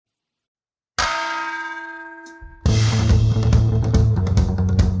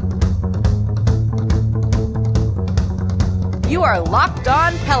You are Locked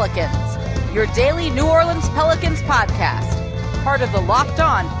On Pelicans, your daily New Orleans Pelicans podcast. Part of the Locked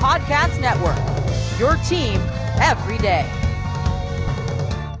On Podcast Network, your team every day.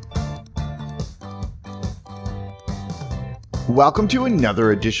 Welcome to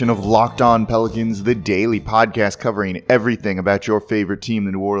another edition of Locked On Pelicans, the daily podcast covering everything about your favorite team,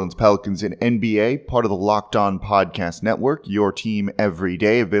 the New Orleans Pelicans in NBA, part of the Locked On Podcast Network, your team every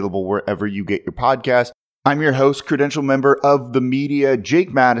day, available wherever you get your podcast. I'm your host, credential member of the media,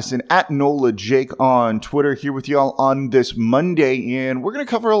 Jake Madison, at NOLA Jake on Twitter, here with y'all on this Monday, and we're going to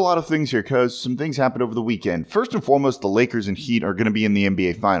cover a lot of things here because some things happened over the weekend. First and foremost, the Lakers and Heat are going to be in the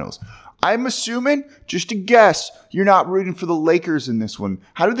NBA Finals. I'm assuming, just a guess, you're not rooting for the Lakers in this one.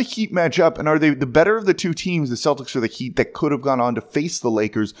 How do the Heat match up, and are they the better of the two teams, the Celtics or the Heat, that could have gone on to face the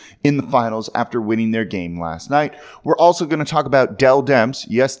Lakers in the finals after winning their game last night? We're also going to talk about Dell Demps,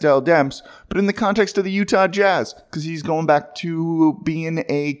 yes, Dell Demps, but in the context of the Utah Jazz, because he's going back to being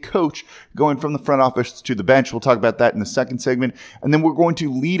a coach, going from the front office to the bench. We'll talk about that in the second segment, and then we're going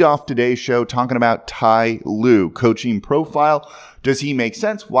to lead off today's show talking about Ty Lue, coaching profile. Does he make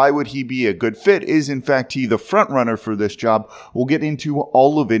sense? Why would he be a good fit? Is, in fact, he the front runner for this job? We'll get into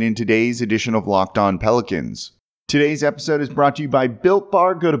all of it in today's edition of Locked On Pelicans. Today's episode is brought to you by Built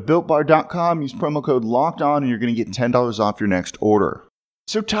Bar. Go to BuiltBar.com, use promo code LOCKEDON, and you're going to get $10 off your next order.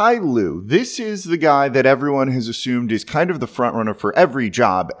 So Ty Lue, this is the guy that everyone has assumed is kind of the front runner for every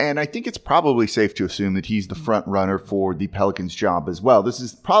job, and I think it's probably safe to assume that he's the front runner for the Pelicans job as well. This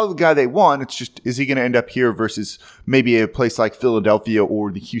is probably the guy they want. It's just, is he going to end up here versus maybe a place like Philadelphia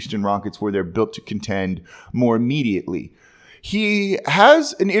or the Houston Rockets where they're built to contend more immediately? He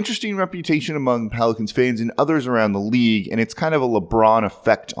has an interesting reputation among Pelicans fans and others around the league, and it's kind of a LeBron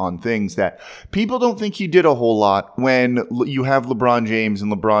effect on things that people don't think he did a whole lot when you have LeBron James,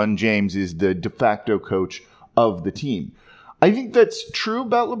 and LeBron James is the de facto coach of the team. I think that's true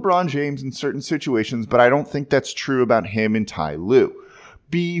about LeBron James in certain situations, but I don't think that's true about him and Ty Lue.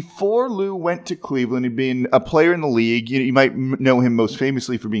 Before Lue went to Cleveland, he'd been a player in the league. You might know him most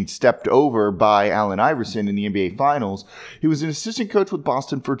famously for being stepped over by Allen Iverson in the NBA Finals. He was an assistant coach with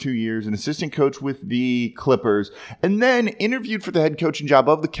Boston for 2 years, an assistant coach with the Clippers, and then interviewed for the head coaching job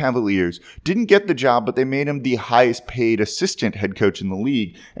of the Cavaliers. Didn't get the job, but they made him the highest paid assistant head coach in the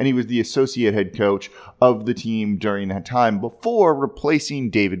league, and he was the associate head coach of the team during that time before replacing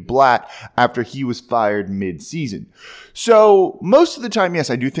David Blatt after he was fired mid-season. So most of the time, yes,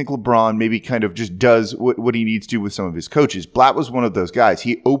 I do think LeBron maybe kind of just does what he needs to with some of his coaches. Blatt was one of those guys.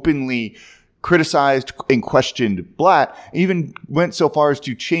 He openly criticized and questioned Blatt, and even went so far as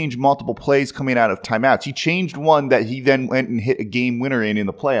to change multiple plays coming out of timeouts. He changed one that he then went and hit a game winner in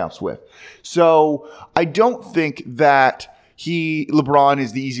the playoffs with. So I don't think that LeBron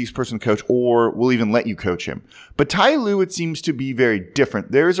is the easiest person to coach or will even let you coach him. But Ty Lue, it seems to be very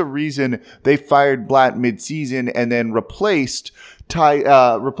different. There's a reason they fired Blatt mid-season and then replaced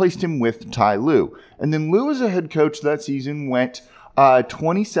him with Ty Lue. And then Lue as a head coach that season went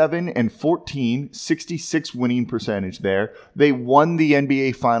 27-14, 66 winning percentage there. They won the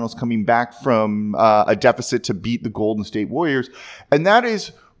NBA Finals coming back from a deficit to beat the Golden State Warriors. And that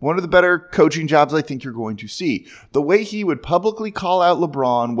is one of the better coaching jobs I think you're going to see. The way he would publicly call out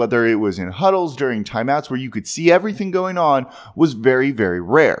LeBron, whether it was in huddles during timeouts where you could see everything going on, was very, very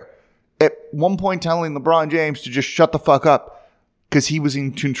rare. At one point telling LeBron James to just shut the fuck up because he was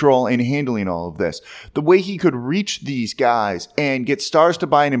in control and handling all of this. The way he could reach these guys and get stars to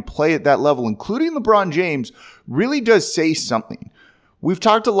buy in and play at that level, including LeBron James, really does say something. We've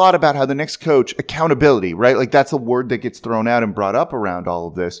talked a lot about how the next coach, accountability, right? Like that's a word that gets thrown out and brought up around all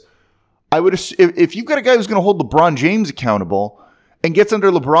of this. I would, if you've got a guy who's going to hold LeBron James accountable and gets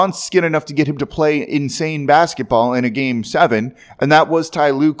under LeBron's skin enough to get him to play insane basketball in a game 7, and that was Ty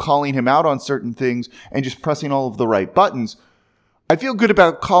Lue calling him out on certain things and just pressing all of the right buttons, I feel good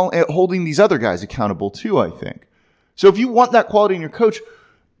about holding these other guys accountable too, I think. So if you want that quality in your coach,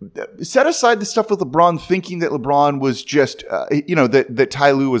 set aside the stuff with LeBron thinking that LeBron was just, that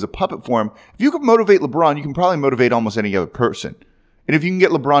Ty Lue was a puppet for him. If you can motivate LeBron, you can probably motivate almost any other person. And if you can get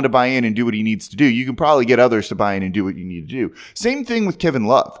LeBron to buy in and do what he needs to do, you can probably get others to buy in and do what you need to do. Same thing with Kevin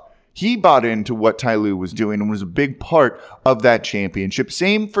Love. He bought into what Ty Lue was doing and was a big part of that championship.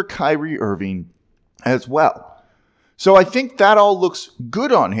 Same for Kyrie Irving as well. So I think that all looks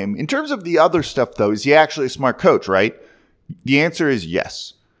good on him. In terms of the other stuff, though, is he actually a smart coach, right? The answer is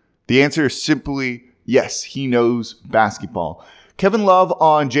yes. The answer is simply yes, he knows basketball. Kevin Love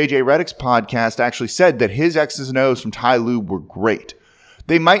on JJ Redick's podcast actually said that his X's and O's from Ty Lue were great.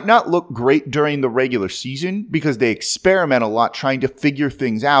 They might not look great during the regular season because they experiment a lot trying to figure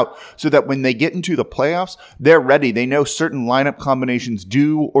things out so that when they get into the playoffs, they're ready. They know certain lineup combinations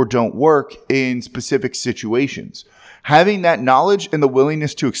do or don't work in specific situations. Having that knowledge and the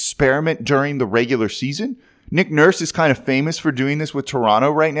willingness to experiment during the regular season, Nick Nurse is kind of famous for doing this with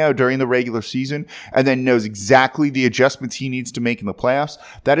Toronto right now during the regular season and then knows exactly the adjustments he needs to make in the playoffs.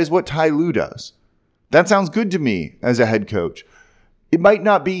 That is what Ty Lue does. That sounds good to me as a head coach. It might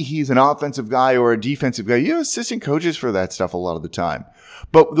not be he's an offensive guy or a defensive guy. You have assistant coaches for that stuff a lot of the time.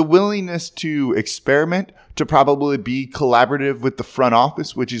 But the willingness to experiment, to probably be collaborative with the front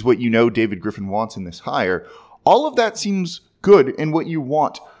office, which is what you know David Griffin wants in this hire, all of that seems good in what you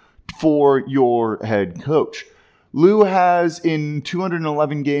want for your head coach. Lue has in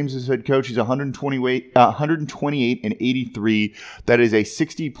 211 games as head coach, he's 128 and 83. That is a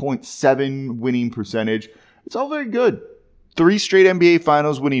 60.7 winning percentage. It's all very good. 3 straight NBA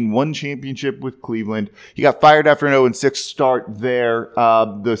finals, winning 1 championship with Cleveland. He got fired after an 0-6 start there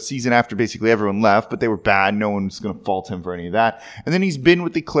the season after basically everyone left, but they were bad. No one's going to fault him for any of that. And then he's been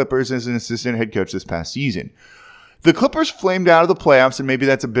with the Clippers as an assistant head coach this past season. The Clippers flamed out of the playoffs, and maybe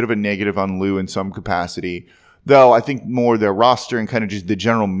that's a bit of a negative on Lue in some capacity, though I think more their roster and kind of just the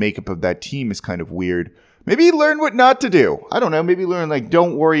general makeup of that team is kind of weird. Maybe he learned what not to do. I don't know. Maybe learn,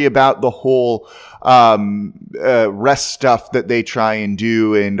 don't worry about the whole rest stuff that they try and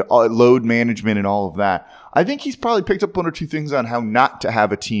do and load management and all of that. I think he's probably picked up 1 or 2 things on how not to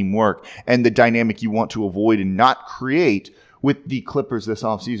have a team work and the dynamic you want to avoid and not create with the Clippers this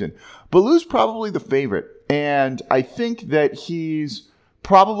offseason. But Lue's probably the favorite. And I think that he's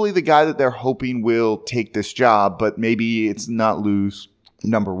probably the guy that they're hoping will take this job, but maybe it's not Lue's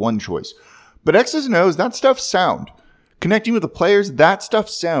number 1 choice. But X's and O's, that stuff's sound. Connecting with the players, that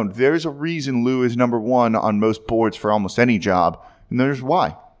stuff's sound. There's a reason Lue is number 1 on most boards for almost any job, and there's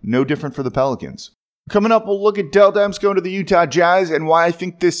why. No different for the Pelicans. Coming up, we'll look at Dell Demps going to the Utah Jazz and why I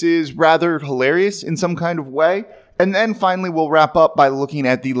think this is rather hilarious in some kind of way. And then finally, we'll wrap up by looking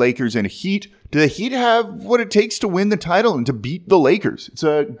at the Lakers and Heat. Do the Heat have what it takes to win the title and to beat the Lakers? It's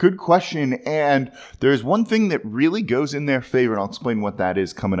a good question, and there's one thing that really goes in their favor, and I'll explain what that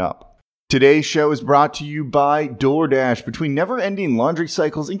is coming up. Today's show is brought to you by DoorDash. Between never-ending laundry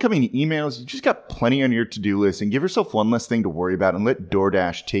cycles, incoming emails, you just got plenty on your to-do list, and give yourself one less thing to worry about and let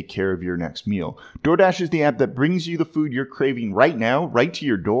DoorDash take care of your next meal. DoorDash is the app that brings you the food you're craving right now, right to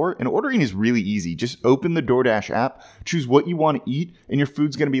your door, and ordering is really easy. Just open the DoorDash app, choose what you want to eat, and your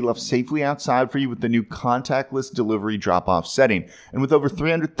food's going to be left safely outside for you with the new contactless delivery drop-off setting. And with over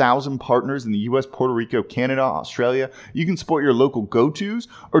 300,000 partners in the US, Puerto Rico, Canada, Australia, you can support your local go-tos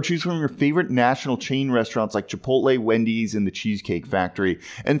or choose from your favorite national chain restaurants like Chipotle, Wendy's, and the Cheesecake Factory.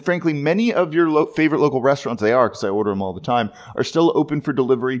 And frankly, many of your favorite local restaurants, they are because I order them all the time, are still open for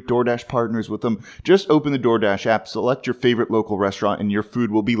delivery. DoorDash partners with them. Just open the DoorDash app, select your favorite local restaurant, and your food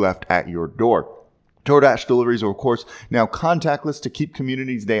will be left at your door. DoorDash deliveries are, of course, now contactless to keep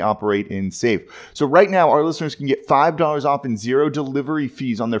communities they operate in safe. So right now, our listeners can get $5 off and 0 delivery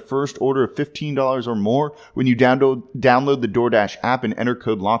fees on their first order of $15 or more when you download the DoorDash app and enter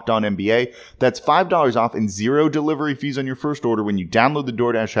code LOCKEDONNBA. That's $5 off and 0 delivery fees on your first order when you download the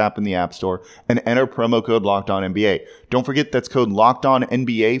DoorDash app in the App Store and enter promo code LOCKEDONNBA. Don't forget that's code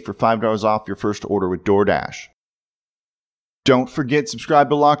LOCKEDONNBA for $5 off your first order with DoorDash. Don't forget, subscribe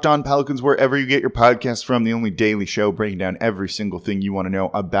to Locked On Pelicans wherever you get your podcasts from, the only daily show breaking down every single thing you want to know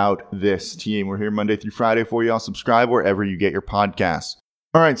about this team. We're here Monday through Friday for you. I'll subscribe wherever you get your podcasts.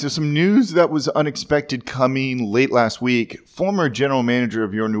 All right, so some news that was unexpected coming late last week. Former general manager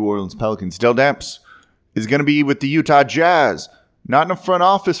of your New Orleans Pelicans, Dell Demps, is going to be with the Utah Jazz. Not in a front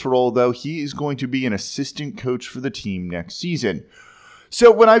office role, though. He is going to be an assistant coach for the team next season.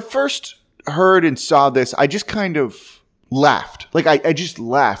 So when I first heard and saw this, I just kind of laughed. I just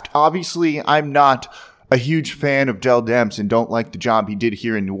laughed. Obviously, I'm not a huge fan of Dell Demps and don't like the job he did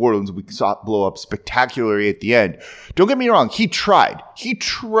here in New Orleans. We saw it blow up spectacularly at the end. Don't get me wrong. He tried.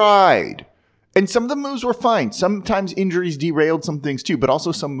 And some of the moves were fine. Sometimes injuries derailed some things too, but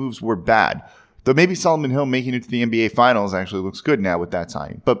also some moves were bad. Though maybe Solomon Hill making it to the NBA Finals actually looks good now with that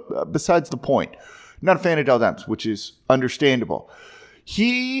signing. But besides the point, not a fan of Dell Demps, which is understandable.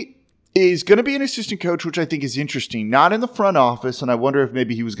 He is going to be an assistant coach, which I think is interesting. Not in the front office, and I wonder if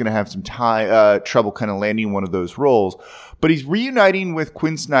maybe he was going to have some trouble kind of landing one of those roles. But he's reuniting with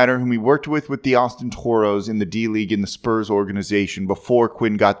Quinn Snyder, whom he worked with the Austin Toros in the D-League in the Spurs organization before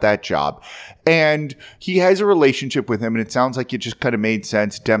Quinn got that job. And he has a relationship with him, and it sounds like it just kind of made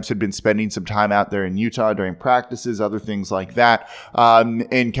sense. Demps had been spending some time out there in Utah during practices, other things like that,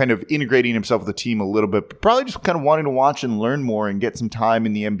 and kind of integrating himself with the team a little bit, but probably just kind of wanting to watch and learn more and get some time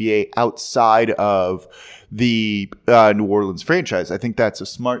in the NBA outside of the New Orleans franchise. I think that's a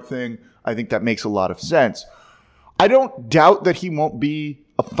smart thing. I think that makes a lot of sense. I don't doubt that he won't be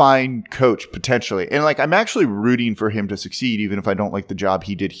a fine coach potentially. And I'm actually rooting for him to succeed, even if I don't like the job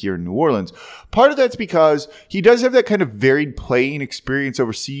he did here in New Orleans. Part of that's because he does have that kind of varied playing experience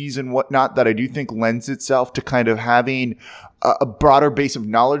overseas and whatnot that I do think lends itself to kind of having a broader base of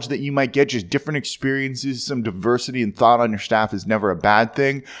knowledge that you might get, just different experiences. Some diversity and thought on your staff is never a bad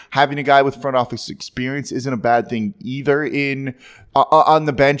thing. Having a guy with front office experience isn't a bad thing either on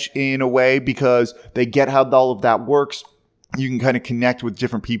the bench in a way, because they get how all of that works. You can kind of connect with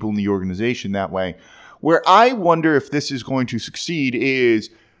different people in the organization that way. Where I wonder if this is going to succeed is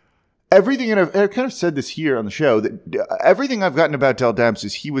everything, and I've kind of said this here on the show, that everything I've gotten about Dell Demps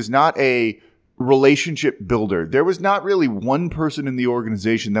is he was not a relationship builder. There was not really one person in the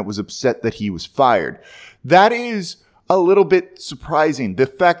organization that was upset that he was fired. That is a little bit surprising. The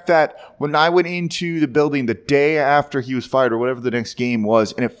fact that when I went into the building the day after he was fired or whatever the next game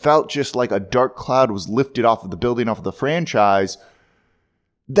was, and it felt just like a dark cloud was lifted off of the building, off of the franchise,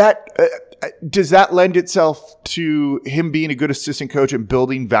 that does that lend itself to him being a good assistant coach and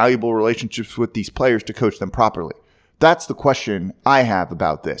building valuable relationships with these players to coach them properly? That's the question I have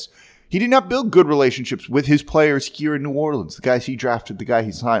about this. He did not build good relationships with his players here in New Orleans. The guys he drafted, the guy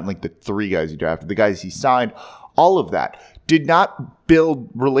he signed, like the 3 guys he drafted, the guys he signed, all of that. Did not build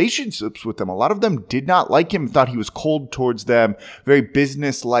relationships with them. A lot of them did not like him, thought he was cold towards them, very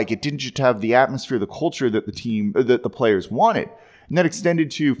business-like. It didn't just have the atmosphere, the culture that the players wanted. And that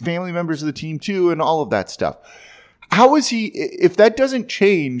extended to family members of the team too, and all of that stuff. How is he, if that doesn't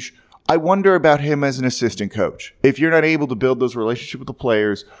change, I wonder about him as an assistant coach. If you're not able to build those relationships with the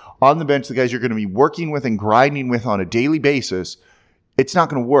players on the bench, the guys you're going to be working with and grinding with on a daily basis, it's not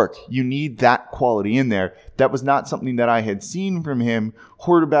going to work. You need that quality in there. That was not something that I had seen from him,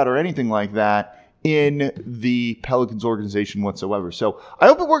 heard about, or anything like that in the Pelicans organization whatsoever. So I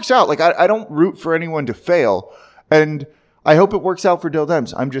hope it works out. I don't root for anyone to fail, and I hope it works out for Dell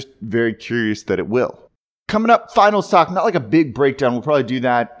Demps. I'm just very curious that it will. Coming up, finals talk, not like a big breakdown. We'll probably do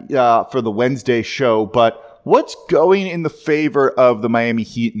that for the Wednesday show, but what's going in the favor of the Miami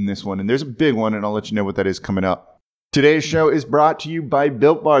Heat in this one? And there's a big one, and I'll let you know what that is coming up. Today's show is brought to you by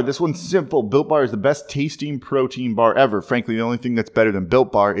Built Bar. This one's simple. Built Bar is the best tasting protein bar ever. Frankly, the only thing that's better than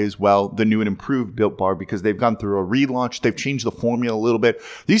Built Bar is, well, the new and improved Built Bar, because they've gone through a relaunch. They've changed the formula a little bit.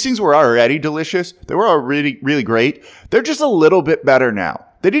 These things were already delicious. They were already really great. They're just a little bit better now.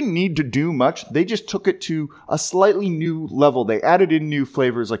 They didn't need to do much. They just took it to a slightly new level. They added in new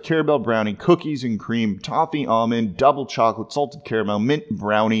flavors like caramel brownie, cookies and cream, toffee almond, double chocolate, salted caramel, mint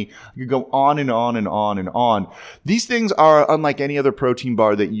brownie. You could go on and on and on and on. These things are unlike any other protein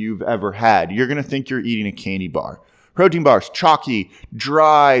bar that you've ever had. You're going to think you're eating a candy bar. Protein bars, chalky,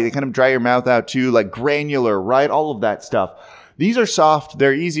 dry. They kind of dry your mouth out too, like granular, right? All of that stuff. These are soft,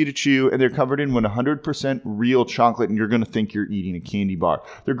 they're easy to chew, and they're covered in 100% real chocolate, and you're going to think you're eating a candy bar.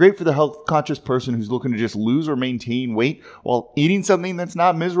 They're great for the health-conscious person who's looking to just lose or maintain weight while eating something that's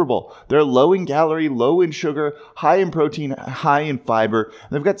not miserable. They're low in calorie, low in sugar, high in protein, high in fiber.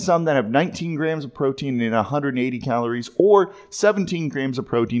 And they've got some that have 19 grams of protein in 180 calories, or 17 grams of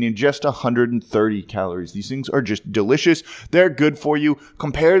protein in just 130 calories. These things are just delicious. They're good for you.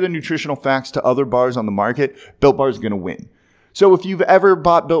 Compare the nutritional facts to other bars on the market. Built Bar is going to win. So if you've ever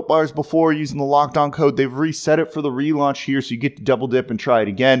bought Built Bars before using the Locked On code, they've reset it for the relaunch here, so you get to double dip and try it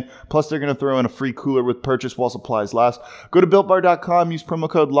again. Plus, they're going to throw in a free cooler with purchase while supplies last. Go to BuiltBar.com, use promo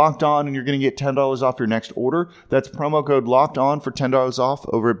code Locked On, and you're going to get $10 off your next order. That's promo code Locked On for $10 off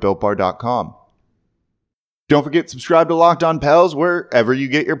over at BuiltBar.com. Don't forget, subscribe to Locked On Pels wherever you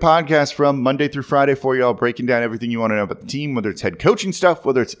get your podcasts from, Monday through Friday for y'all, breaking down everything you want to know about the team, whether it's head coaching stuff,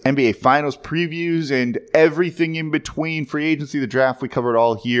 whether it's NBA Finals previews, and everything in between, free agency, the draft. We cover it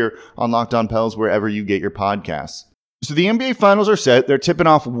all here on Locked On Pels wherever you get your podcasts. So the NBA Finals are set. They're tipping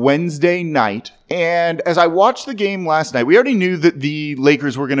off Wednesday night. And as I watched the game last night, we already knew that the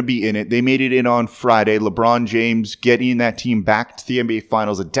Lakers were going to be in it. They made it in on Friday. LeBron James getting that team back to the NBA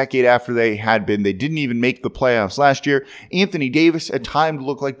Finals a decade after they had been. They didn't even make the playoffs last year. Anthony Davis at times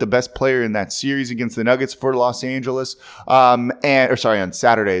looked like the best player in that series against the Nuggets for Los Angeles. On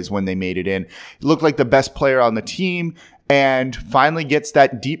Saturdays when they made it in. It looked like the best player on the team. And finally gets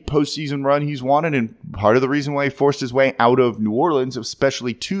that deep postseason run he's wanted, and part of the reason why he forced his way out of New Orleans,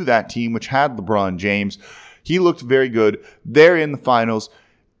 especially to that team which had LeBron James. He looked very good. They're in the finals.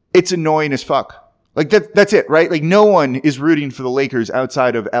 it's annoying as fuck. Like that's it, right? Like no one is rooting for the Lakers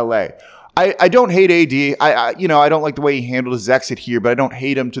outside of LA. I don't hate AD. I don't like the way he handled his exit here, but I don't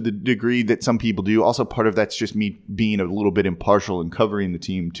hate him to the degree that some people do. Also, part of that's just me being a little bit impartial and covering the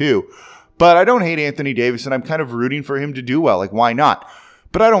team too. But I don't hate Anthony Davis, and I'm kind of rooting for him to do well. Like, why not?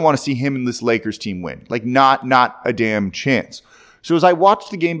 But I don't want to see him and this Lakers team win. Like, not a damn chance. So as I watched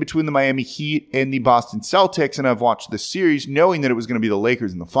the game between the Miami Heat and the Boston Celtics, and I've watched this series knowing that it was going to be the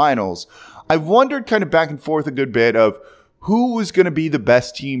Lakers in the finals, I've wondered kind of back and forth a good bit of who was going to be the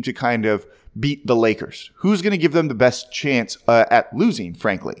best team to kind of beat the Lakers. Who's going to give them the best chance at losing,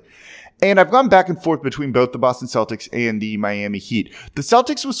 frankly. And I've gone back and forth between both the Boston Celtics and the Miami Heat. The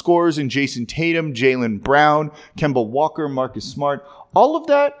Celtics with scorers in Jason Tatum, Jaylen Brown, Kemba Walker, Marcus Smart, all of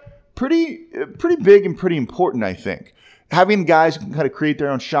that pretty big and pretty important, I think. Having guys who can kind of create their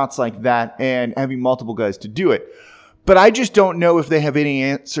own shots like that and having multiple guys to do it. But I just don't know if they have any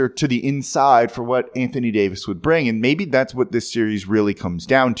answer to the inside for what Anthony Davis would bring. And maybe that's what this series really comes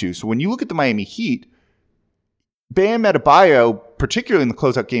down to. So when you look at the Miami Heat, Bam Adebayo, particularly in the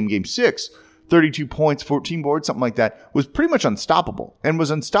closeout game, Game 6, 32 points, 14 boards, something like that, was pretty much unstoppable and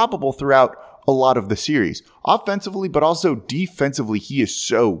was unstoppable throughout a lot of the series. Offensively, but also defensively, he is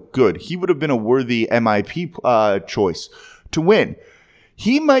so good. He would have been a worthy MIP choice to win.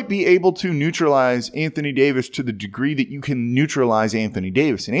 He might be able to neutralize Anthony Davis to the degree that you can neutralize Anthony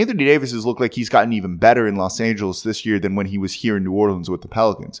Davis. And Anthony Davis has looked like he's gotten even better in Los Angeles this year than when he was here in New Orleans with the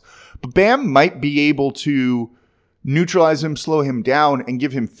Pelicans. But Bam might be able to neutralize him, slow him down, and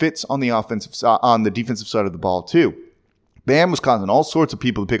give him fits on the defensive side of the ball too. Bam was causing all sorts of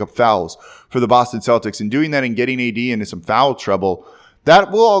people to pick up fouls for the Boston Celtics, and doing that and getting AD into some foul trouble,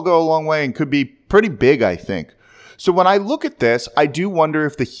 that will all go a long way and could be pretty big, I think. So when I look at this, I do wonder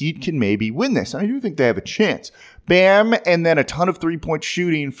if the Heat can maybe win this. And I do think they have a chance. Bam and then a ton of three-point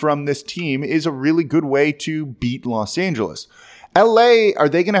shooting from this team is a really good way to beat Los Angeles. LA, are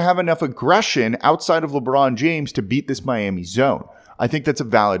they going to have enough aggression outside of LeBron James to beat this Miami zone? I think that's a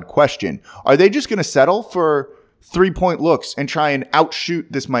valid question. Are they just going to settle for three-point looks and try and outshoot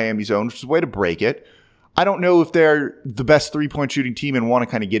this Miami zone, which is a way to break it? I don't know if they're the best three-point shooting team and want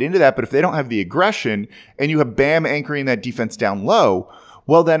to kind of get into that, but if they don't have the aggression and you have Bam anchoring that defense down low,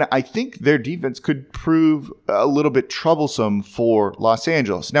 well, then I think their defense could prove a little bit troublesome for Los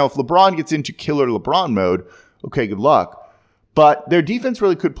Angeles. Now, if LeBron gets into killer LeBron mode, okay, good luck. But their defense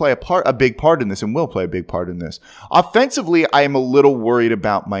really could play a big part in this and will play a big part in this. Offensively, I am a little worried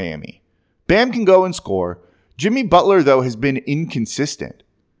about Miami. Bam can go and score. Jimmy Butler, though, has been inconsistent.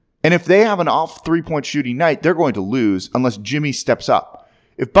 And if they have an off three-point shooting night, they're going to lose unless Jimmy steps up.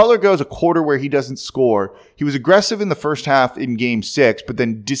 If Butler goes a quarter where he doesn't score, he was aggressive in the first half in Game 6, but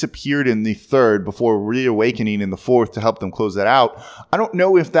then disappeared in the third before reawakening in the fourth to help them close that out. I don't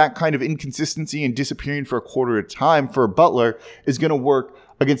know if that kind of inconsistency and disappearing for a quarter at a time for Butler is going to work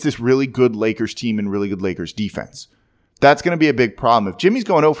against this really good Lakers team and really good Lakers defense. That's going to be a big problem. If Jimmy's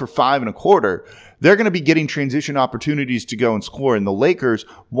going 0 for 5 and a quarter, they're going to be getting transition opportunities to go and score, and the Lakers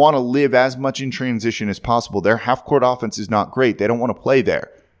want to live as much in transition as possible. Their half-court offense is not great. They don't want to play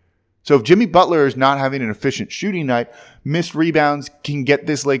there. So if Jimmy Butler is not having an efficient shooting night, missed rebounds can get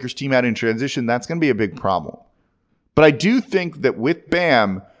this Lakers team out in transition. That's going to be a big problem. But I do think that with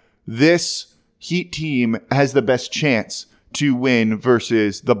Bam, this Heat team has the best chance to win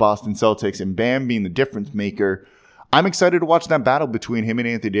versus the Boston Celtics, and Bam being the difference maker. I'm excited to watch that battle between him and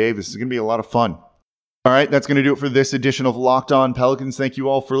Anthony Davis. It's going to be a lot of fun. All right, that's going to do it for this edition of Locked On Pelicans. Thank you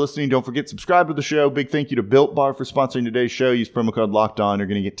all for listening. Don't forget, subscribe to the show. Big thank you to Built Bar for sponsoring today's show. Use promo code Locked On. You're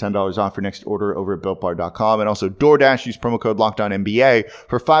going to get $10 off your next order over at BuiltBar.com. And also DoorDash. Use promo code Locked On NBA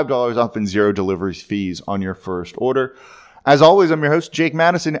for $5 off and $0 delivery fees on your first order. As always, I'm your host, Jake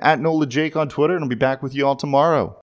Madison, at NOLA Jake on Twitter, and I'll be back with you all tomorrow.